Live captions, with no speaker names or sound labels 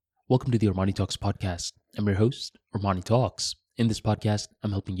Welcome to the Armani Talks podcast. I'm your host, Armani Talks. In this podcast,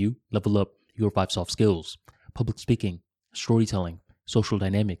 I'm helping you level up your 5 soft skills: public speaking, storytelling, social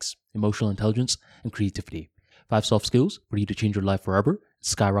dynamics, emotional intelligence, and creativity. 5 soft skills for you to change your life forever and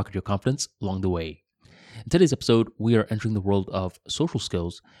skyrocket your confidence along the way. In today's episode, we are entering the world of social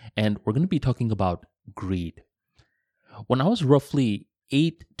skills, and we're going to be talking about greed. When I was roughly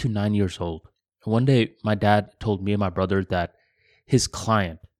 8 to 9 years old, one day my dad told me and my brother that his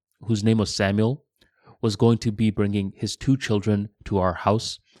client, whose name was Samuel, was going to be bringing his 2 children to our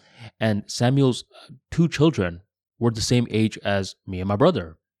house. And Samuel's 2 children were the same age as me and my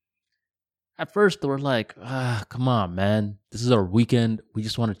brother. At first, they were like, come on, man. This is our weekend. We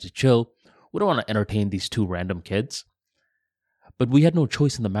just wanted to chill. We don't want to entertain these 2 random kids. But we had no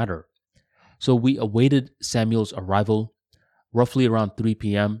choice in the matter. So we awaited Samuel's arrival. Roughly around 3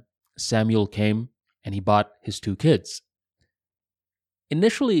 p.m., Samuel came and he bought his 2 kids.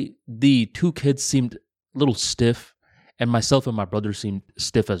 Initially, the 2 kids seemed a little stiff, and myself and my brother seemed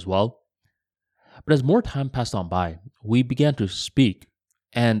stiff as well. But as more time passed on by, we began to speak,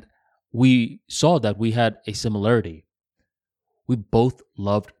 and we saw that we had a similarity. We both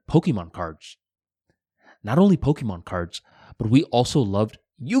loved Pokemon cards. Not only Pokemon cards, but we also loved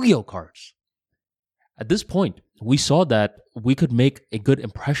Yu-Gi-Oh cards. At this point, we saw that we could make a good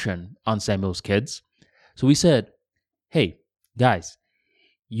impression on Samuel's kids. So we said, hey, guys,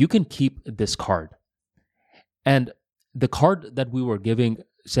 you can keep this card. And the card that we were giving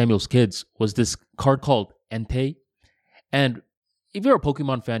Samuel's kids was this card called Entei. And if you're a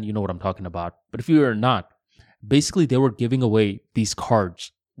Pokemon fan, you know what I'm talking about. But if you're not, basically they were giving away these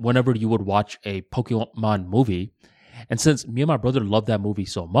cards whenever you would watch a Pokemon movie. And since me and my brother loved that movie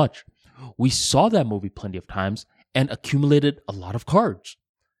so much, we saw that movie plenty of times and accumulated a lot of cards.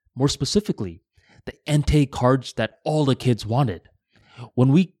 More specifically, the Entei cards that all the kids wanted. When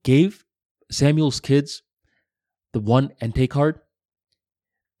we gave Samuel's kids the one Entei card,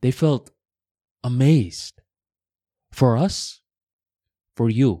 they felt amazed. For us, for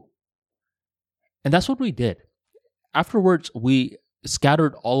you. And that's what we did. Afterwards, we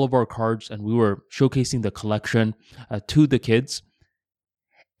scattered all of our cards and we were showcasing the collection to the kids.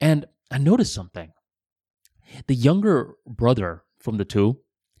 And I noticed something. The younger brother from the 2,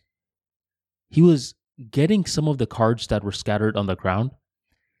 he was getting some of the cards that were scattered on the ground,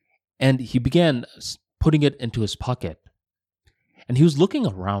 and he began putting it into his pocket. And he was looking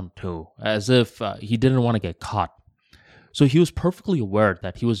around too, as if he didn't want to get caught. So he was perfectly aware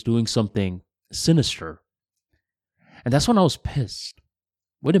that he was doing something sinister. And that's when I was pissed.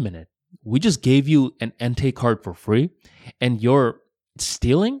 Wait a minute. We just gave you an Entei card for free, and you're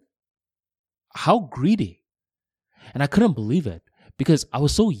stealing? How greedy. And I couldn't believe it, because I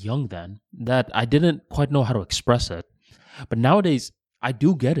was so young then that I didn't quite know how to express it. But nowadays, I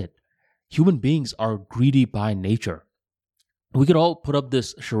do get it. Human beings are greedy by nature. We could all put up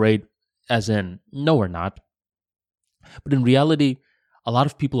this charade as in, no, we're not. But in reality, a lot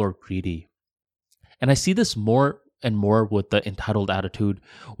of people are greedy. And I see this more and more with the entitled attitude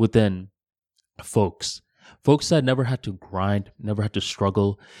within folks. Folks that never had to grind, never had to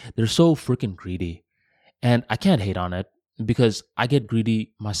struggle. They're so freaking greedy. And I can't hate on it because I get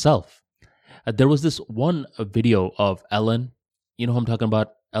greedy myself. There was this one video of Ellen. You know who I'm talking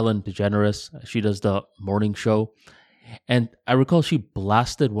about? Ellen DeGeneres. She does the morning show. And I recall she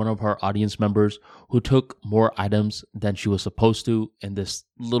blasted one of her audience members who took more items than she was supposed to in this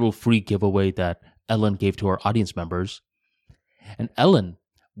little free giveaway that Ellen gave to her audience members. And Ellen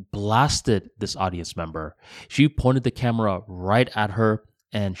blasted this audience member. She pointed the camera right at her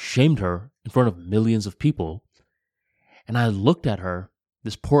and shamed her in front of millions of people. And I looked at her,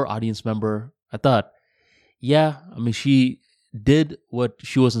 this poor audience member. I thought, yeah, she did what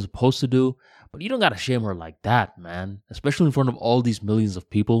she wasn't supposed to do, but you don't gotta shame her like that, man, especially in front of all these millions of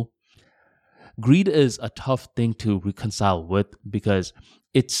people. Greed is a tough thing to reconcile with because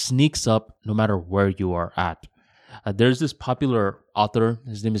it sneaks up no matter where you are at. There's this popular author,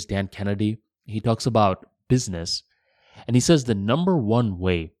 his name is Dan Kennedy. He talks about business, and he says the number one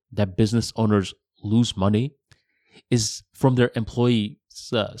way that business owners lose money is from their employees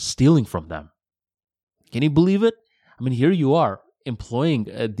stealing from them. Can you believe it? Here you are employing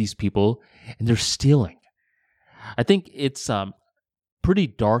these people and they're stealing. I think it's pretty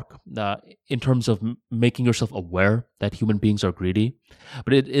dark in terms of making yourself aware that human beings are greedy,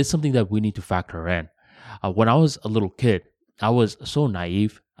 but it is something that we need to factor in. When I was a little kid, I was so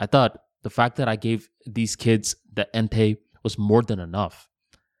naive. I thought the fact that I gave these kids the Entei was more than enough.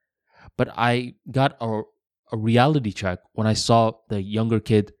 But I got a reality check when I saw the younger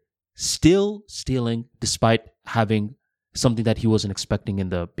kid still stealing despite having something that he wasn't expecting in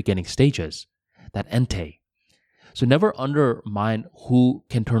the beginning stages, that ente. So never undermine who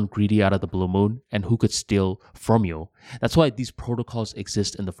can turn greedy out of the blue moon and who could steal from you. That's why these protocols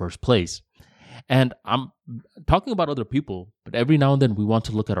exist in the first place. And I'm talking about other people, but every now and then we want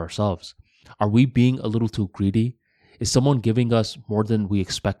to look at ourselves. Are we being a little too greedy? Is someone giving us more than we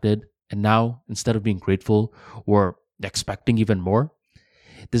expected? And now, instead of being grateful, we're expecting even more?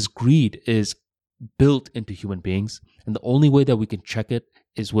 This greed is built into human beings. And the only way that we can check it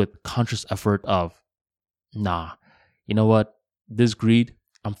is with conscious effort of, nah, you know what? This greed,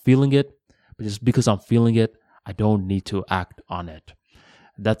 I'm feeling it, but just because I'm feeling it, I don't need to act on it.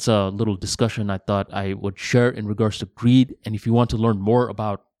 That's a little discussion I thought I would share in regards to greed. And if you want to learn more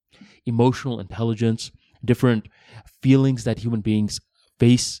about emotional intelligence, different feelings that human beings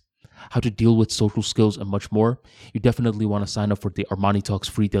face, how to deal with social skills, and much more, you definitely want to sign up for the Armani Talks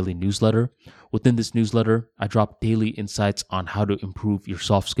free daily newsletter. Within this newsletter, I drop daily insights on how to improve your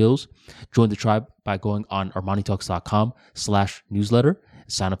soft skills. Join the tribe by going on armanitalks.com/newsletter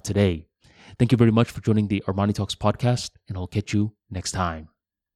and sign up today. Thank you very much for joining the Armani Talks podcast, and I'll catch you next time.